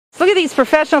Look at these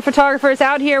professional photographers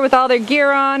out here with all their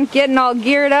gear on, getting all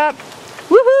geared up.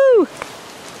 Woohoo!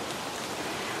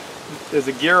 There's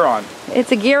a gear on.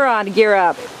 It's a gear on to gear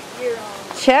up.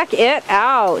 Check it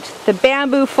out. The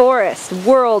Bamboo Forest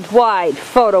Worldwide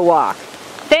Photo Walk.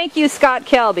 Thank you, Scott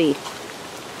Kelby.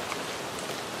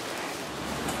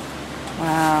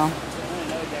 Wow.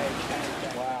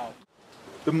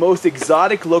 The most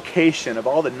exotic location of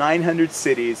all the 900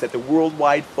 cities that the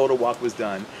Worldwide Photo Walk was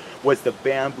done was the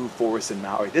Bamboo Forest in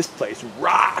Maui. This place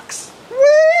rocks!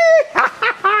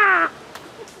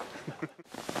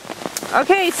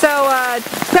 Okay, so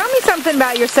tell me something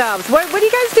about yourselves. What are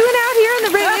you guys doing out here in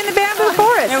the Bamboo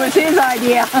Forest? It was his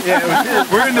idea. Yeah, it was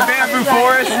his. We're in the Bamboo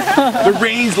Forest. The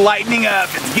rain's lightening up.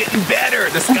 It's getting better.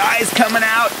 The sky's coming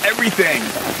out. Everything.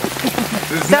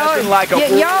 There's nothing like a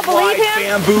worldwide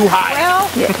bamboo hike. Well,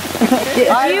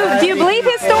 do you believe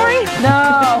his story?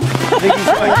 No. I think he's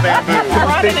like bamboo.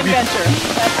 What an adventure.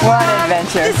 What an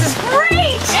adventure. This is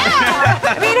great. Yeah.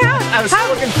 I mean, I was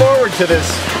looking forward to this.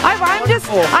 I'm just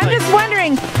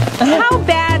wondering, how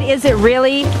bad is it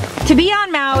really to be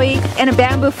on Maui in a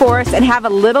bamboo forest and have a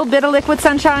little bit of liquid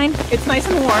sunshine? It's nice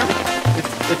and warm.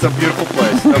 It's a beautiful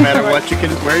place. No matter what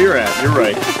where you're at. You're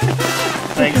right.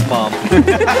 Thanks, Mom.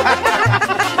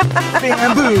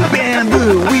 Bamboo,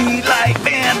 bamboo, we like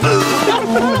bamboo.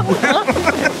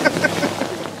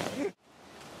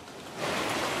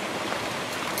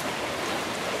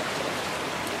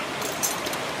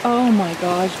 Oh my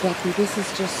gosh, Becky, this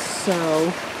is just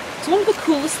so... It's one of the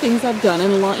coolest things I've done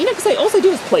in a long... You know, because all I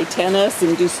do is play tennis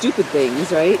and do stupid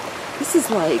things, right? This is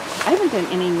like... I haven't done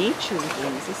any nature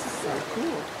things. This is so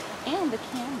cool. And the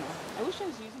camera. I wish I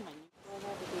was using my...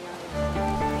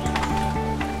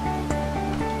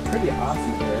 Pretty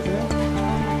awesome here, isn't it?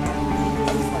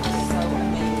 So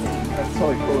amazing. That's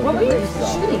totally cool. What were you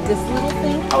shooting? This little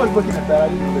thing? I was looking at that. I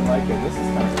didn't really like it. This is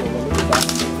kind of cool. Look at that.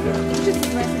 It's just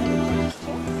resonating.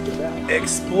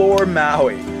 Explore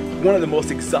Maui. One of the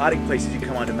most exotic places you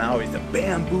come onto Maui is the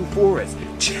Bamboo Forest.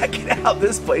 Check it out.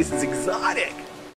 This place is exotic.